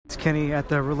It's Kenny at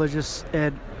the Religious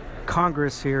Ed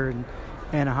Congress here in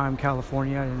Anaheim,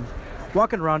 California, and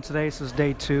walking around today. This is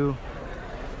day 2.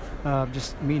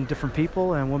 Just meeting different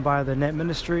people, and went by the Net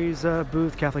Ministries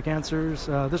booth, Catholic Answers.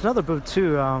 There's another booth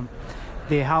too.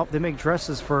 They make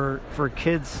dresses for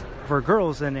kids, for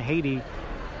girls in Haiti,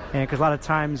 and because a lot of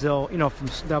times they'll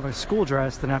have a school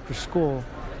dress, then after school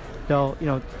they'll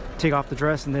take off the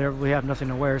dress and they really have nothing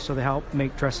to wear, so they help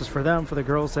make dresses for them, for the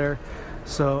girls there.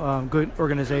 So good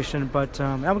organization. But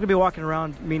I'm gonna be walking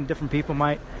around meeting different people.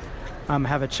 Might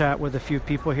have a chat with a few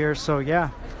people here. So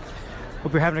yeah,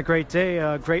 hope you're having a great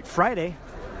day, great Friday.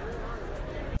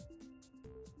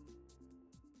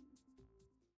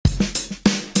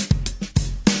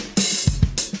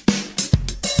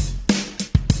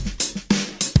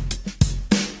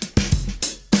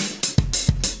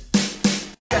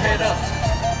 Head up,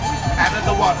 out of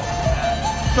the water.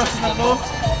 Trust in the Lord,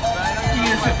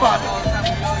 He is your Father.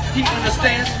 He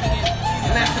understands,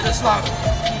 lamb to the slaughter.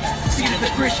 Seed of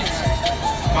the Christians,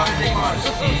 modern day martyrs.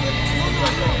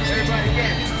 Everybody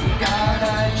again. God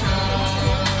I trust,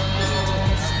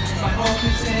 my hope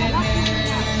is in Him.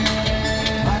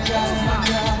 My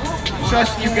God,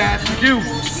 trust you guys, you do.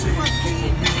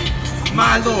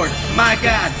 My Lord, my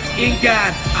God, in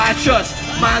God I trust.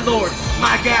 My Lord,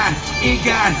 my God, in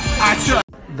God I trust.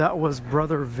 That was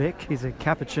Brother Vic. He's a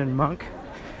Capuchin monk,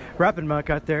 rapping monk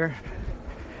out there,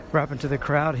 rapping to the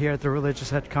crowd here at the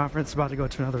Religious Ed Conference. About to go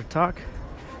to another talk.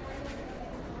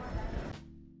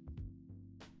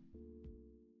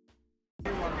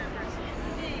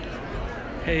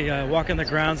 Hey, walking the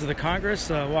grounds of the Congress,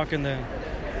 walking the,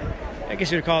 I guess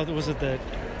you'd call it, was it the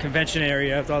convention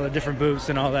area with all the different booths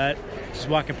and all that. Just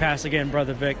walking past again,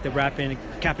 Brother Vic, the rapping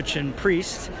Capuchin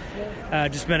priest.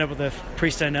 Just met up with a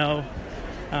priest I know,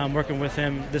 working with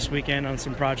him this weekend on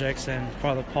some projects, and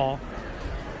Father Paul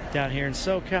down here in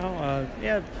SoCal.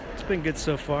 Yeah, it's been good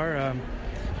so far.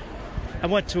 I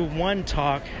went to one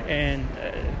talk, and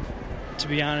to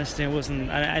be honest, it wasn't.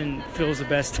 I didn't feel it was the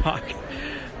best talk.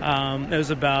 It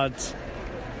was about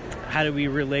how do we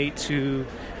relate to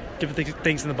different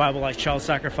things in the Bible, like child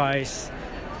sacrifice,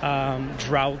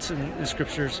 droughts in the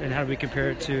scriptures, and how do we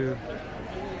compare it to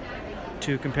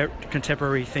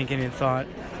contemporary thinking and thought.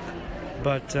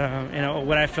 But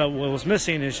what I felt what was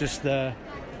missing is just the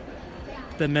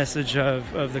message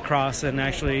of the cross, and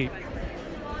actually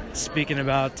speaking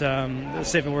about the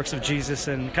saving works of Jesus,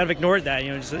 and kind of ignored that.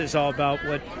 It's all about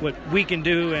what we can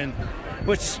do, and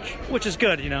which is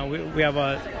good. We have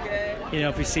a,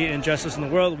 if we see injustice in the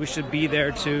world, we should be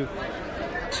there to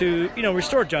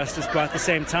restore justice. But at the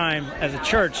same time, as a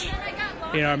church,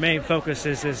 our main focus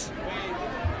is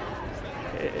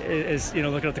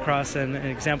looking at the cross and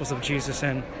examples of Jesus,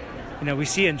 and we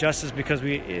see injustice because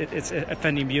it's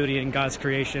offending beauty in God's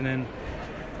creation, and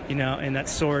and that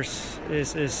source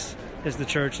is the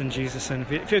church and Jesus. And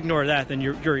if you ignore that, then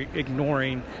you're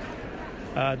ignoring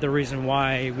the reason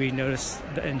why we notice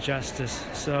the injustice.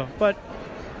 So, but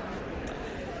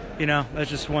that's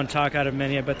just one talk out of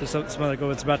many. I bet there's some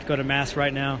other it's about to go to mass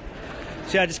right now.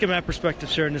 So yeah, just give my perspective,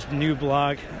 sharing this new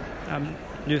blog,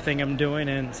 new thing I'm doing.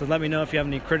 And so let me know if you have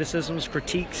any criticisms,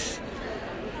 critiques,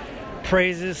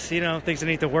 praises, things I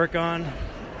need to work on.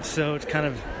 So it's kind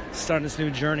of starting this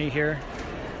new journey here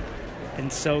in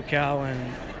SoCal,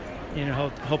 and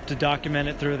hope to document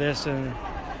it through this, and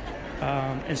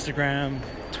Instagram,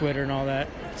 Twitter, and all that.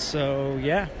 So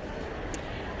yeah,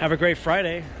 have a great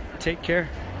Friday. Take care.